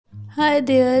Hi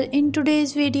there, in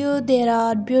today's video there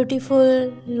are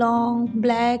beautiful long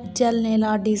black gel nail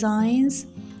art designs.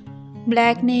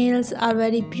 Black nails are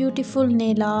very beautiful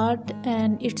nail art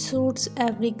and it suits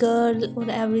every girl or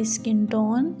every skin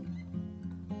tone.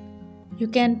 You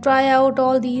can try out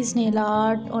all these nail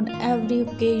art on every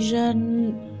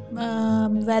occasion,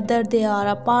 whether they are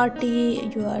a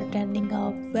party, you are attending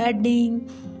a wedding,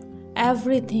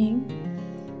 everything.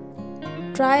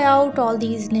 Try out all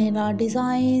these nail art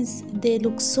designs, they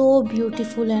look so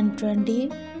beautiful and trendy.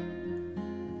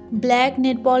 Black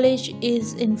nail polish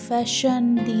is in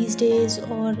fashion these days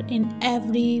or in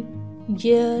every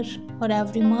year or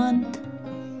every month.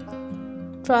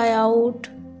 Try out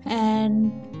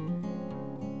and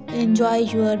enjoy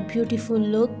your beautiful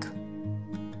look.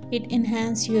 It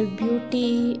enhances your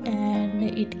beauty and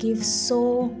it gives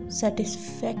so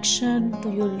satisfaction to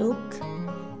your look.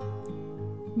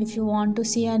 If you want to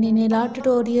see any nail art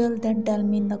tutorial, then tell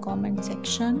me in the comment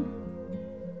section.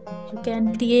 You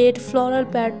can create floral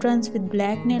patterns with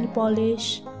black nail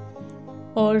polish,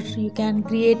 or you can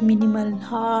create minimal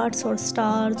hearts or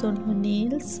stars on your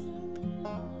nails.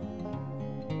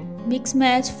 Mix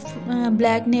match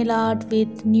black nail art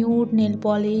with nude nail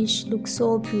polish looks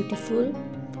so beautiful.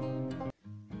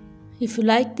 If you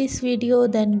like this video,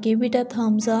 then give it a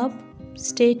thumbs up.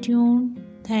 Stay tuned.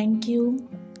 Thank you.